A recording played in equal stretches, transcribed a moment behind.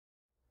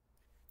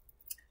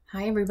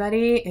Hi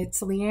everybody,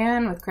 it's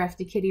Leanne with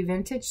Crafty Kitty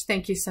Vintage.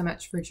 Thank you so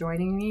much for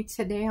joining me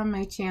today on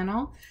my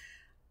channel.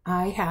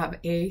 I have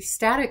a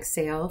static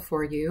sale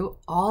for you,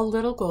 all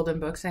little golden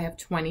books. I have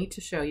 20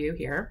 to show you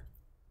here.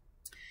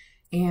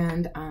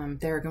 And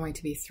they're going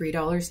to be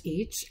 $3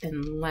 each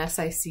unless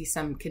I see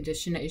some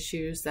condition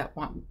issues that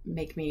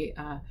make me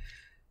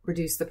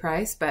reduce the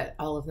price, but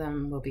all of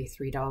them will be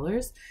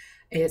 $3.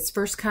 It's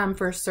first come,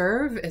 first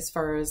serve as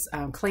far as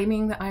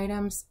claiming the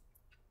items.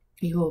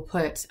 You will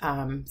put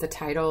the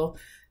title,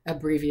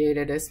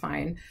 abbreviated is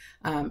fine,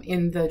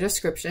 in the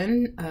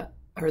description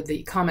or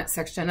the comment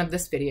section of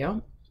this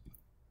video.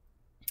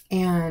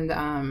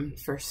 And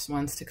first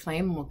ones to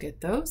claim will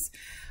get those.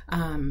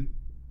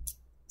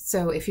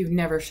 So if you've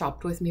never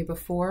shopped with me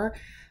before,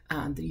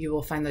 you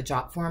will find the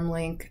Jot form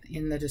link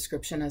in the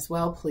description as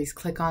well. Please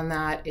click on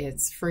that.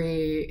 It's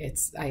free.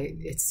 It's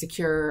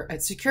secure.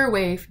 It's a secure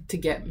way to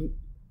get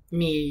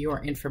me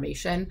your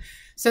information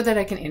so that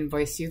I can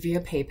invoice you via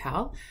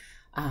PayPal.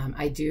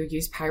 I do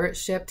use Pirate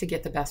Ship to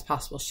get the best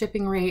possible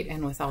shipping rate,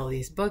 and with all of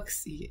these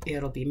books,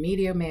 it'll be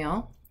media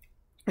mail,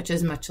 which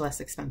is much less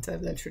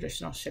expensive than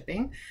traditional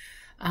shipping.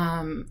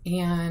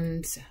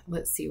 And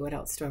let's see, what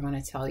else do I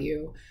want to tell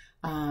you?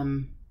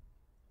 So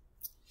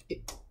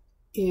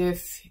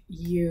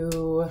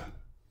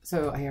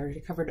I already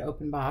covered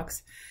open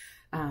box.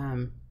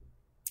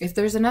 If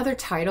there's another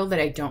title that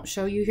I don't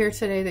show you here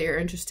today that you're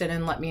interested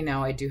in, let me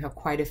know. I do have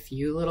quite a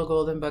few little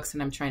golden books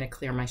and I'm trying to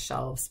clear my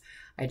shelves.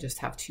 I just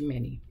have too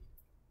many.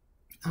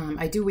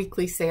 I do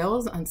weekly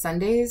sales on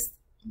Sundays.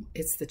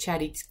 It's the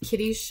Chatty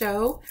Kitties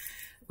show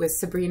with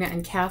Sabrina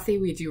and Kathy.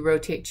 We do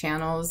rotate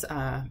channels.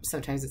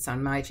 Sometimes it's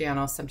on my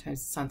channel,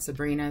 sometimes it's on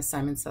Sabrina's.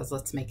 Simon Says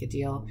Let's Make a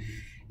Deal.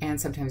 And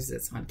sometimes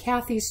it's on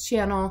Kathy's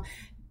channel,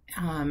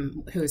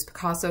 who is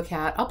Picasso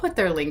Cat. I'll put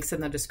their links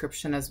in the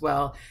description as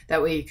well.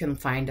 That way you can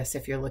find us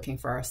if you're looking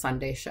for our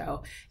Sunday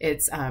show.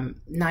 It's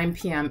 9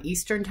 p.m.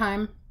 Eastern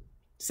time,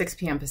 6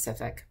 p.m.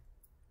 Pacific,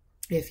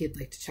 if you'd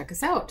like to check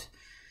us out.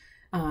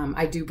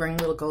 I do bring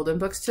little golden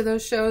books to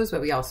those shows,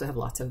 but we also have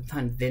lots of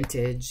fun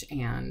vintage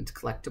and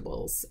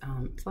collectibles,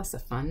 plus a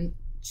fun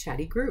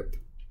chatty group.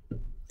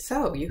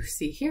 So you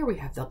see here we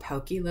have the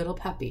Pokey Little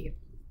Puppy.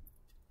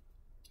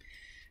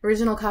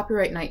 Original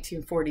copyright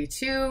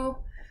 1942.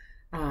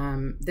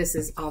 This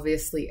is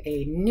obviously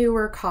a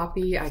newer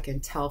copy. I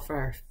can tell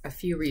for a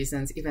few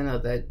reasons, even though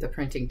the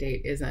printing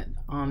date isn't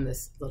on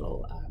this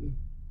little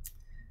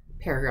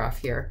paragraph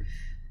here.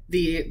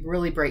 The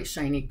really bright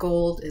shiny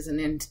gold is an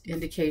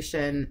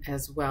indication,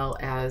 as well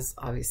as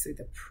obviously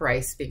the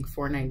price being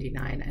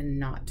 $4.99 and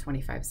not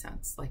 25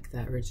 cents like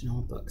the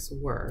original books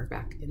were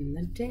back in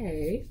the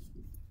day.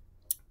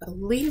 I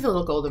believe the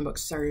little golden book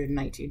started in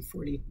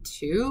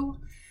 1942.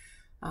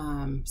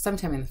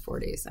 Sometime in the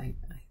 40s, I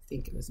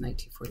think it was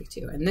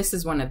 1942. And this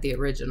is one of the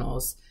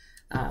originals,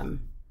 the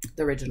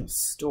original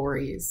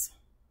stories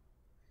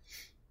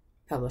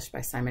published by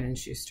Simon &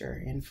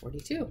 Schuster in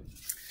 42.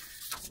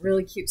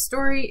 Really cute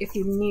story. If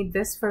you need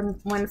this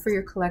one for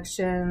your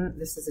collection,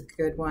 this is a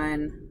good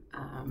one.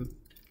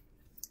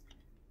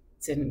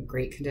 It's in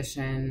great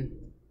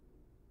condition.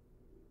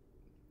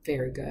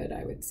 Very good,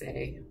 I would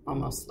say.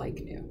 Almost like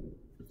new.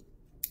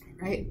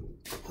 All right,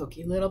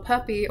 Pokey Little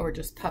Puppy, or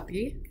just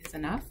Puppy is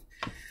enough.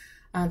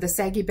 The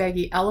Saggy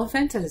Baggy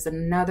Elephant is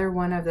another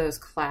one of those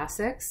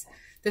classics.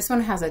 This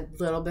one has a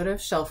little bit of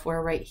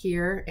shelfware right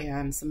here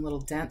and some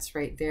little dents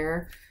right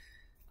there,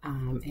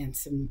 and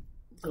some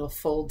little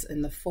folds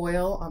in the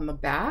foil on the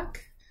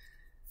back.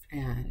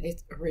 And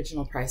its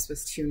original price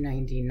was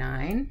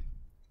 $2.99.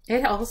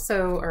 It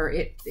also,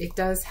 it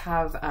does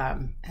have,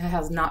 it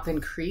has not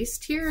been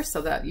creased here,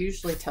 so that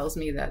usually tells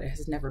me that it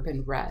has never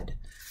been read.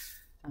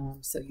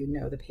 So you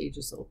know the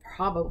pages will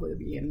probably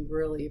be in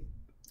really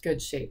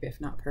good shape,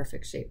 if not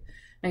perfect shape.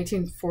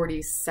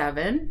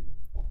 1947,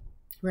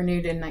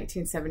 renewed in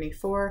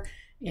 1974,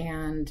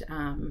 and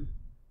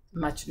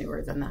much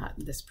newer than that,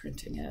 this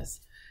printing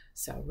is.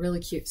 So really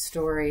cute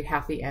story,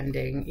 happy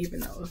ending,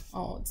 even though,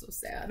 oh, it's so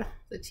sad,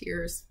 the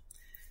tears.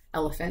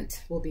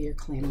 Elephant will be your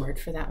claim word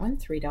for that one,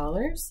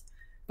 $3.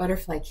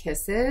 Butterfly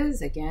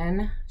Kisses,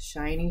 again,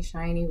 shiny,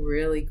 shiny,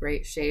 really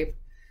great shape.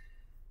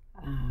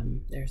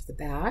 There's the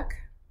back.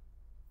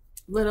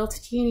 Little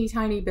teeny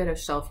tiny bit of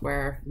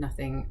shelfware,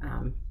 nothing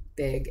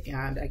big,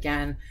 and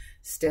again,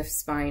 stiff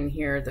spine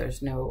here.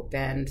 There's no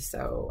bend,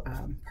 so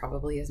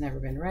probably has never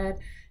been read.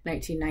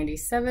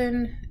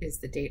 1997 is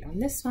the date on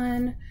this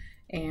one,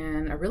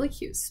 and a really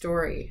cute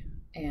story,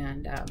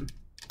 and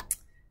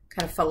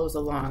kind of follows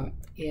along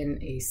in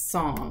a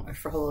song, or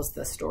follows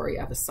the story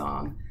of a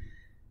song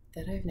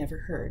that I've never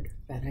heard,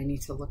 but I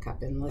need to look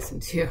up and listen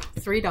to.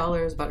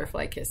 $3,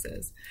 Butterfly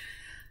Kisses.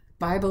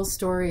 Bible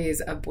Stories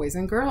of Boys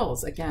and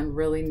Girls. Again,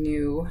 really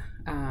new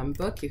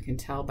book. You can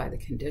tell by the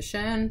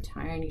condition.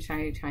 Tiny,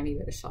 tiny, tiny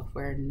bit of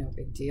shelfware, no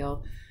big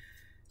deal.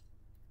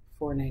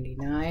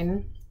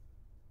 $4.99.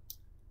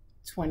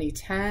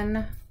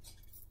 2010.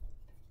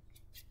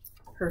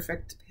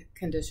 Perfect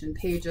condition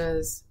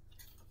pages.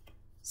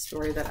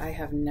 Story that I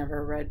have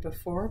never read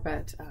before,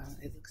 but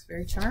it looks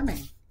very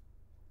charming.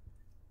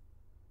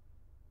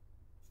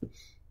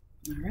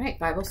 All right,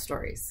 Bible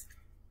stories,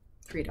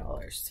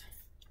 $3.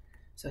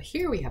 So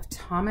here we have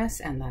Thomas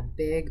and the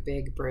Big,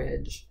 Big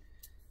Bridge.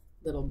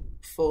 Little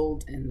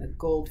fold in the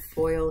gold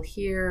foil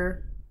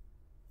here.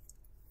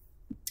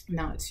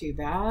 Not too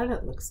bad.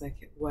 It looks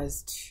like it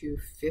was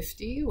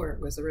 $2.50 where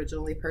it was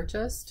originally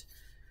purchased.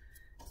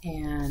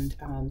 And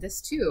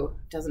this too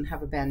doesn't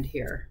have a bend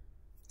here.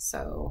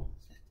 So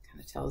that kind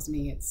of tells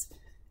me it's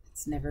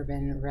never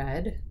been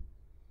read.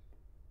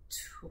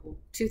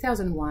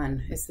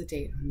 2001 is the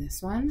date on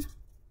this one.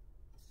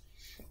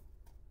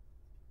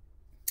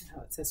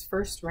 Oh, it says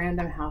First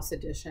Random House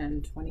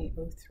Edition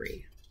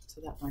 2003.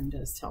 So that one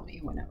does tell me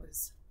when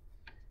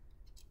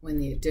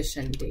the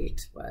edition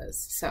date was.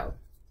 So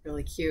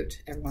really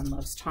cute. Everyone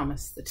loves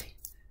Thomas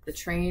the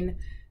Train.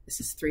 This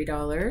is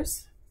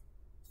 $3.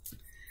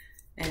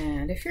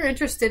 And if you're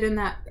interested in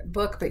that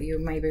book, but you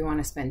maybe want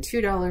to spend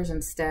 $2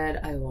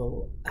 instead, I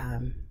will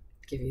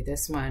give you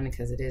this one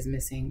because it is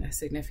missing a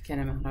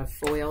significant amount of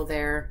foil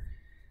there.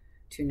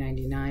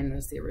 $2.99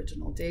 was the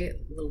original date.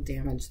 A little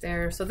damage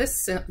there. So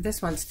this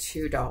one's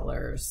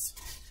 $2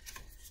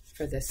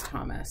 for this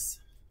Thomas.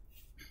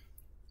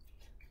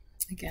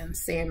 Again,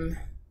 same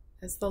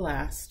as the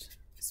last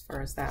as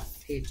far as that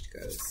page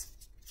goes.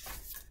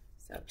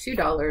 So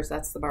 $2,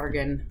 that's the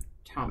bargain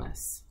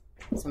Thomas.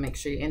 So make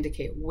sure you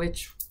indicate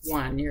which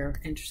one you're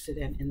interested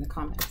in the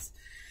comments.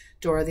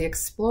 Dora the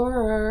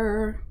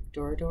Explorer.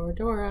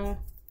 Dora.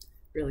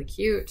 Really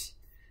cute.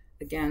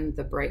 Again,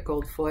 the bright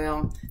gold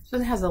foil. So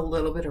it has a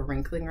little bit of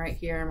wrinkling right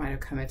here. Might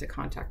have come into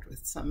contact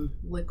with some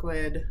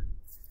liquid.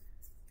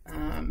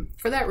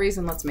 For that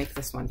reason, let's make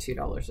this one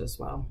 $2 as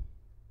well.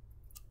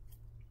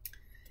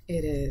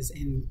 It is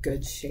in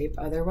good shape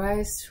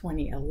otherwise,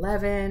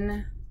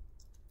 2011.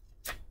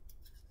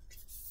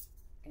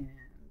 And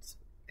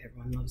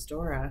everyone loves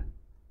Dora.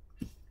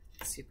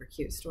 Super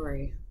cute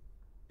story.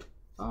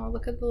 Oh,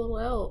 look at the little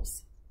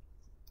elves.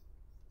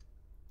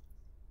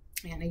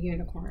 And a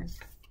unicorn.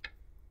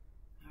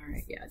 All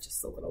right, yeah,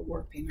 just a little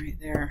warping right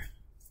there.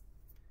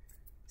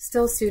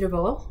 Still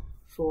suitable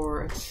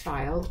for a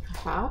child,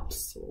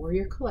 perhaps, or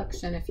your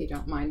collection if you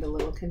don't mind a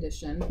little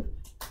condition.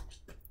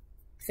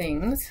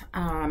 Things.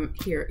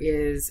 Here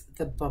is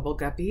the Bubble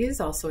Guppies,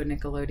 also a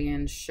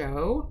Nickelodeon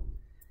show.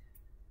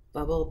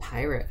 Bubble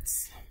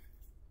Pirates.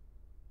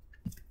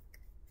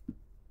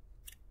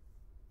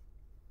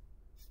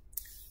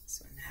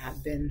 This one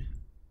had been,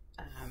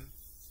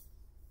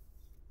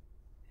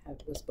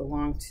 was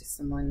belonged to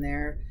someone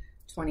there.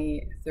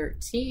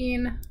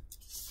 2013.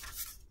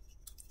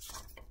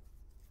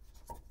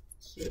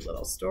 Cute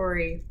little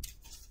story.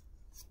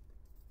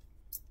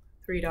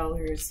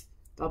 $3.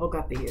 Bubble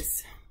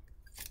Guppies.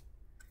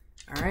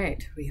 All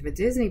right, we have a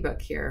Disney book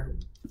here.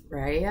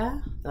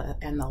 Raya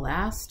and the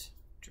Last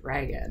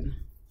Dragon.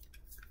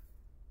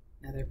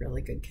 Another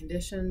really good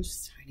condition,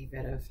 just a tiny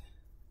bit of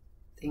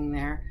thing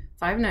there.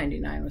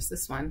 $5.99 was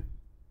this one.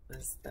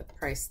 Was the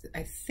price.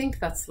 I think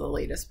that's the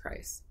latest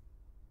price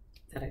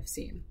that I've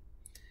seen.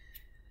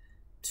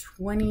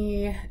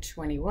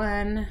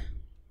 2021.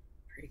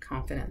 Pretty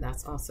confident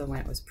that's also when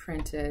it was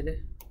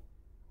printed.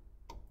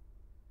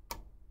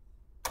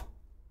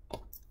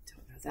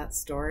 Don't know that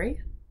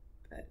story,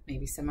 but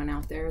maybe someone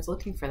out there is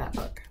looking for that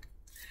book.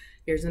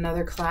 Here's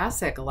another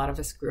classic. A lot of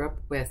us grew up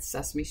with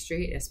Sesame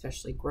Street,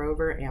 especially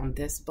Grover, and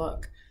this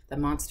book, The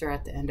Monster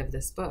at the End of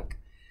This Book.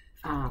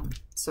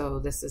 So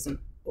this is an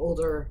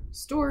older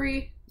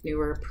story,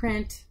 newer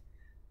print.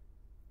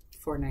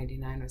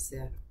 $4.99 was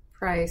the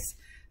price.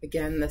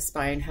 Again, the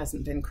spine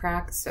hasn't been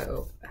cracked,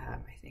 so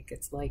I think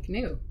it's like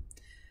new.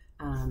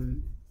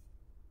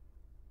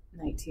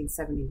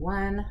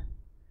 1971.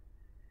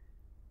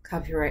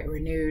 Copyright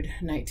renewed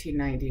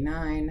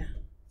 1999,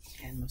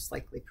 and most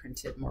likely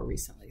printed more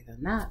recently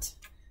than that.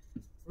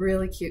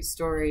 Really cute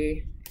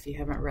story. If you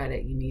haven't read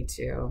it, you need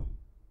to.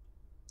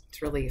 It's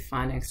really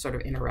fun and sort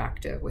of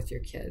interactive with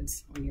your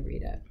kids when you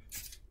read it.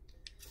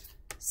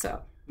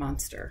 So,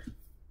 Monster.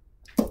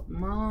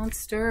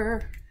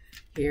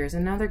 Here's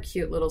another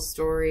cute little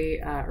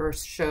story or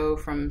show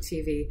from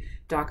TV.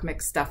 Doc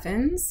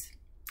McStuffins,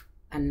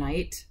 A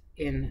Knight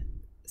in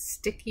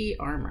Sticky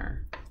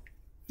Armor.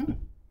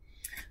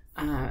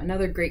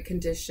 Another great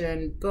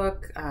condition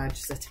book,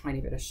 just a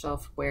tiny bit of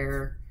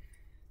shelfware.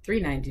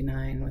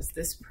 $3.99 was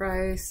this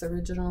price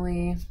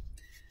originally.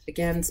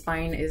 Again,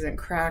 spine isn't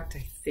cracked.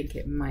 I think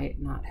it might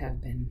not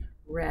have been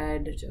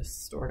read,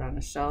 just stored on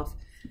a shelf.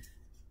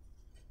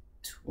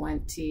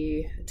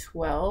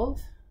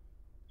 2012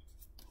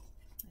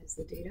 is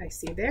the date I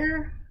see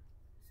there.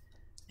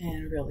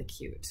 And really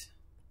cute.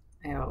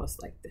 I always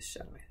liked this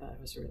show. I thought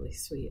it was really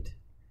sweet.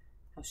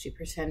 How she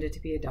pretended to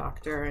be a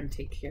doctor and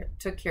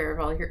took care of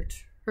all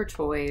her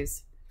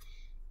toys.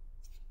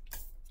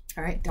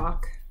 All right,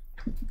 Doc.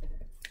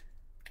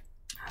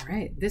 All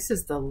right, this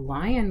is the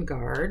Lion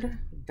Guard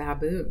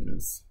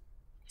Baboons.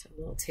 It's a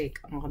little take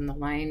on the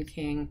Lion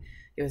King.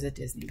 It was a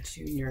Disney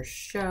Junior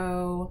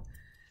show.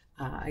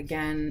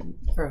 Again,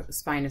 the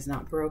spine is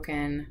not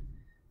broken.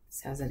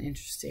 This has an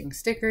interesting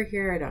sticker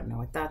here. I don't know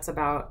what that's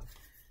about.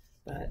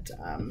 but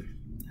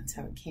that's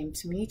how it came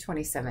to me,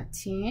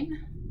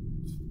 2017.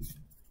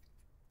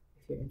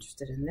 If you're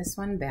interested in this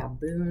one,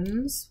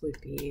 baboons would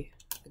be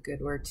a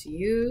good word to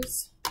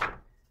use.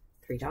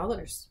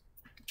 $3.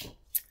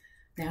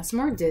 Now some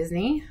more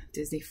Disney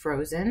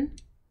Frozen.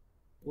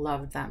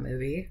 Loved that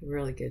movie.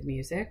 Really good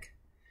music.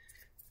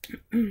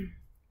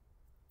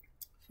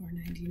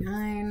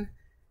 $4.99.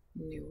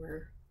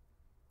 Newer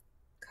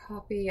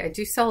copy. I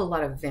do sell a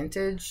lot of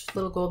vintage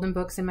little golden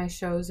books in my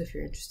shows if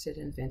you're interested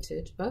in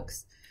vintage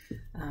books.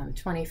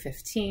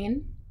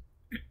 2015.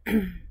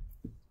 And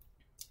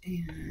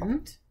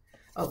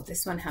oh,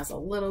 this one has a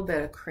little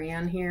bit of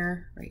crayon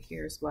here, right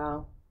here as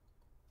well.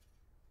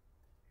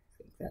 I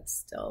think that's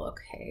still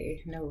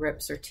okay. No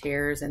rips or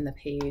tears in the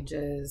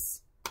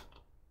pages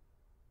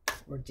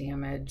or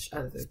damage,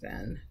 other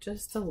than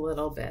just a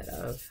little bit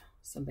of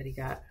somebody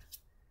got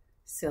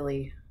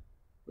silly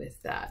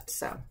with that.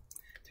 So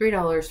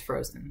 $3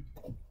 Frozen.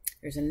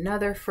 There's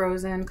another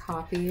Frozen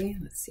copy.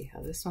 Let's see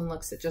how this one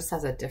looks. It just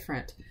has a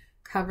different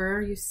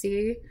cover, you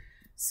see.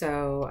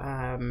 So,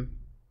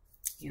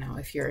 you know,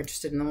 if you're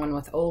interested in the one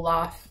with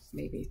Olaf,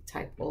 maybe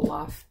type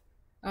Olaf.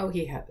 Oh,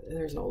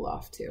 there's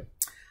Olaf too.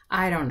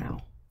 I don't know.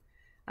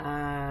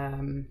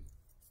 Can't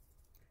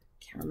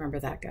remember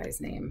that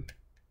guy's name.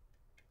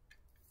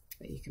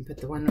 But you can put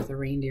the one with the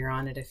reindeer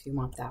on it if you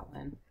want that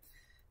one.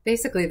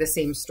 Basically the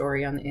same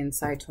story on the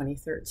inside,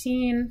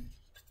 2013.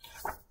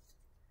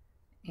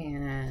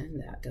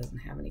 And that doesn't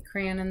have any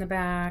crayon in the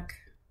back.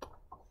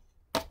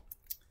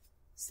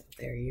 So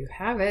there you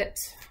have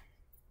it.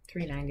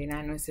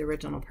 $3.99 was the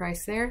original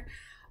price there.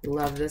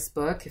 Love this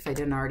book. If I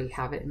didn't already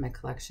have it in my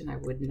collection, I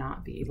would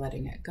not be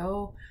letting it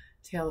go.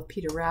 Tale of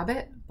Peter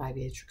Rabbit by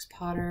Beatrix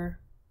Potter.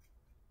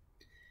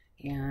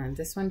 And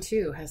this one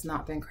too has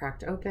not been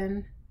cracked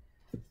open.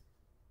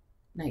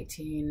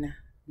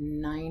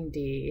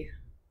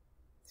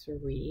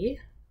 1993.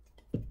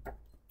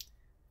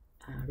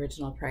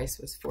 Original price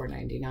was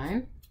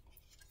 $4.99.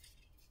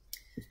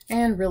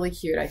 And really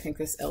cute. I think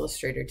this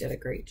illustrator did a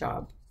great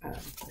job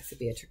with the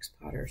Beatrix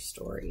Potter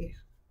story.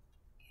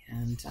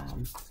 And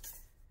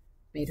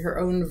made her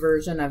own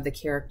version of the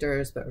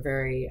characters, but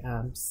very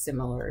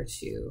similar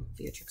to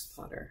Beatrix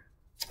Potter.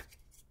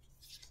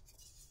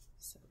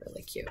 So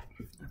really cute.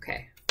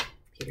 Okay,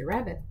 Peter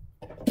Rabbit.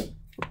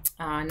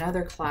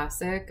 Another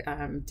classic,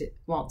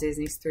 Walt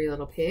Disney's Three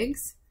Little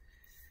Pigs.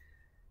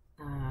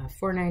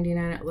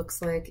 $4.99 it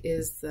looks like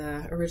is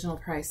the original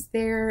price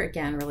there.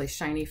 Again, really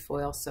shiny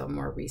foil, so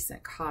more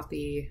recent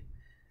copy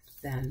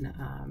than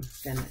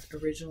it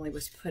originally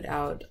was put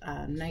out.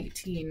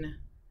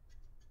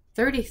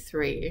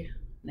 1933,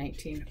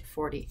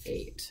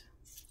 1948.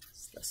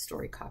 It's the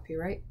story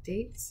copyright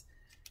dates.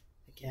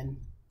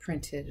 Again,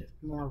 printed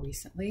more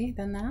recently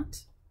than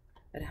that.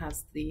 It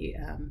has the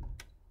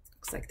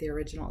looks like the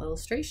original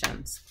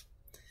illustrations.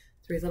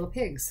 Three Little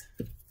Pigs.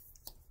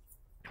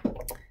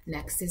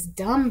 Next is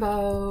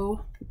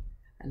Dumbo,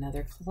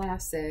 another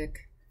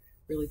classic,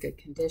 really good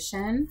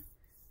condition.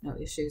 No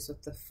issues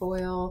with the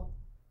foil.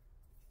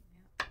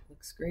 Yeah,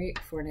 looks great.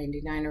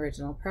 $4.99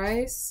 original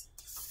price.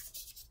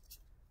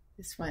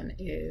 This one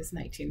is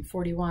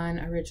 1941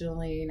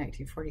 originally,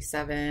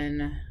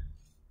 1947.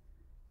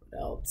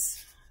 What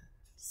else?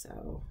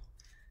 So,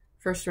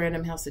 first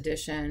Random House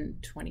edition,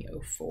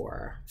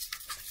 2004.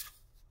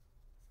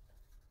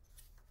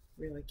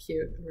 Really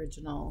cute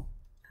original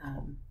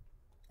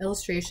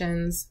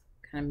illustrations,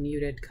 kind of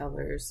muted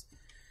colors.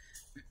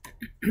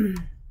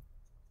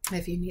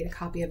 If you need a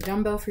copy of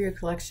Dumbo for your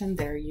collection,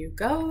 there you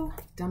go.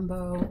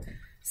 Dumbo.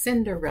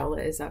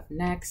 Cinderella is up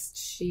next.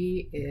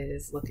 She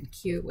is looking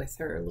cute with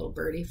her little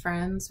birdie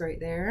friends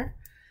right there.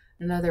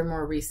 Another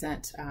more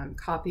recent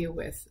copy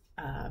with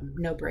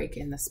no break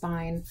in the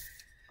spine.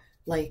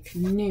 Like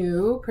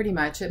new, pretty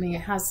much. I mean,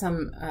 it has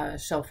some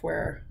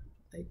shelfware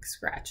like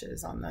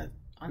scratches on the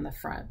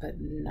front, but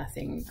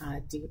nothing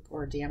deep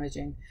or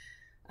damaging.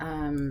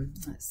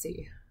 Let's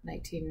see,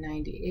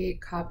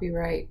 1998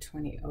 copyright,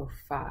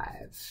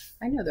 2005.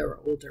 I know there were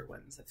older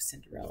ones of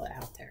Cinderella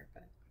out there,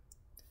 but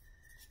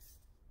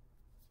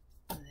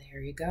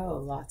there you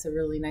go. Lots of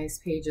really nice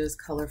pages,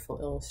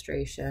 colorful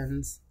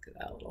illustrations. Look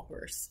at that little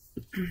horse.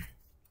 All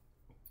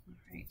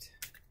right,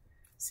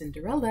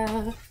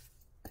 Cinderella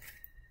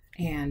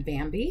and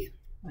Bambi.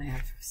 I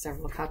have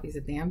several copies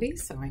of Bambi,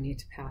 so I need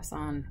to pass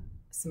on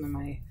some of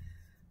my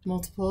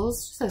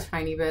multiples. Just a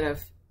tiny bit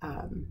of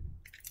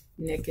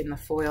nick in the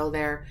foil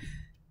there.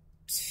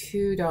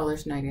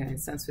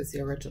 $2.99 was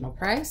the original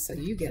price, so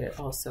you get it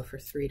also for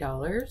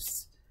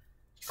 $3.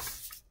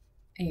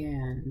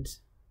 And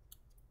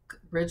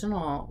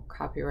original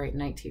copyright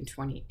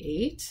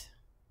 1928.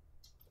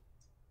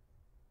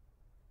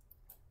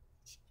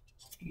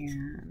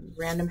 And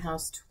Random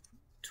House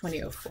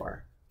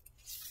 2004.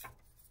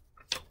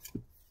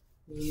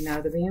 You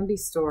know the Bambi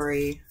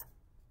story.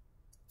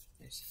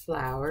 There's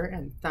Flower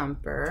and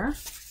Thumper.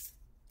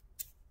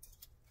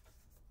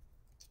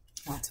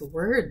 Lots of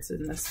words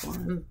in this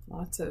one.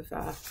 Lots of,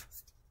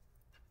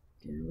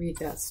 you read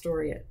that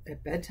story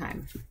at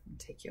bedtime. It'll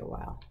take you a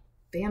while.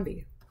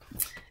 Bambi.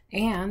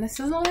 And this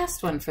is the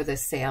last one for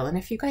this sale. And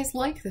if you guys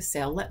like the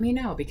sale, let me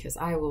know because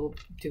I will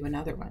do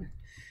another one.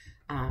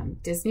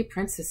 Disney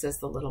Princesses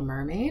The Little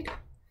Mermaid.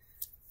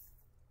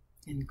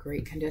 In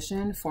great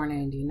condition,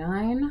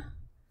 $4.99.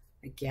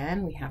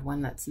 Again, we have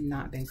one that's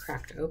not been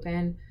cracked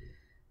open.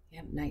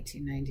 Yep,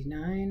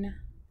 $19.99.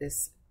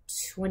 This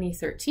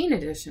 2013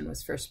 edition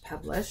was first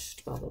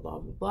published, blah, blah, blah,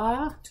 blah,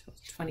 blah.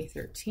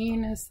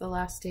 2013 is the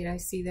last date I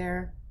see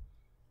there.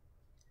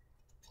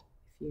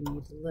 If you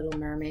need Little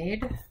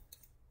Mermaid,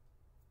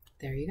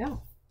 there you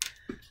go.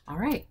 All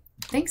right.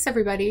 Thanks,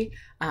 everybody.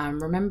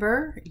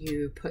 Remember,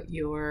 you put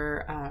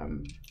your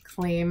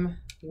claim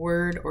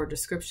word or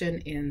description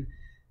in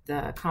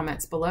the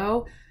comments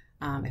below.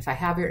 If I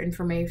have your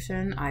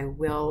information, I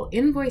will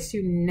invoice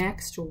you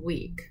next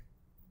week.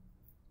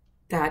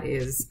 That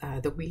is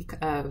the week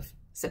of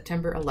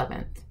September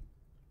 11th.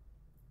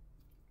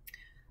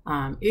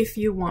 If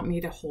you want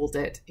me to hold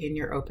it in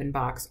your open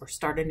box or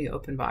start a new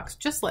open box,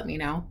 just let me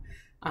know.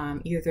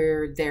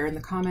 Either there in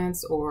the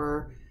comments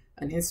or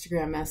an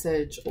Instagram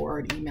message or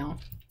an email.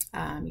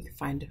 You can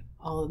find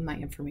all of my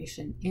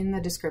information in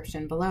the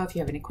description below. If you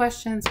have any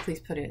questions,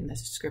 please put it in the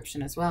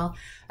description as well.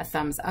 A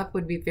thumbs up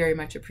would be very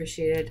much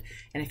appreciated.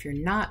 And if you're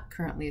not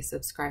currently a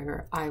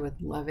subscriber, I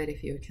would love it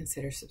if you would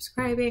consider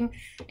subscribing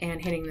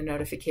and hitting the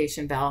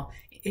notification bell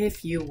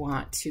if you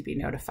want to be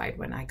notified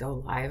when I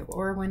go live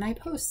or when I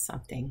post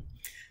something.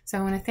 So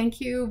I want to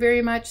thank you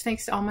very much.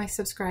 Thanks to all my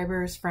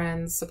subscribers,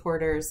 friends,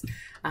 supporters.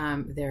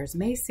 There's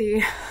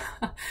Macy.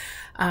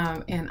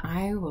 And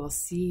I will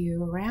see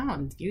you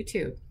around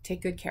YouTube.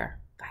 Take good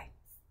care.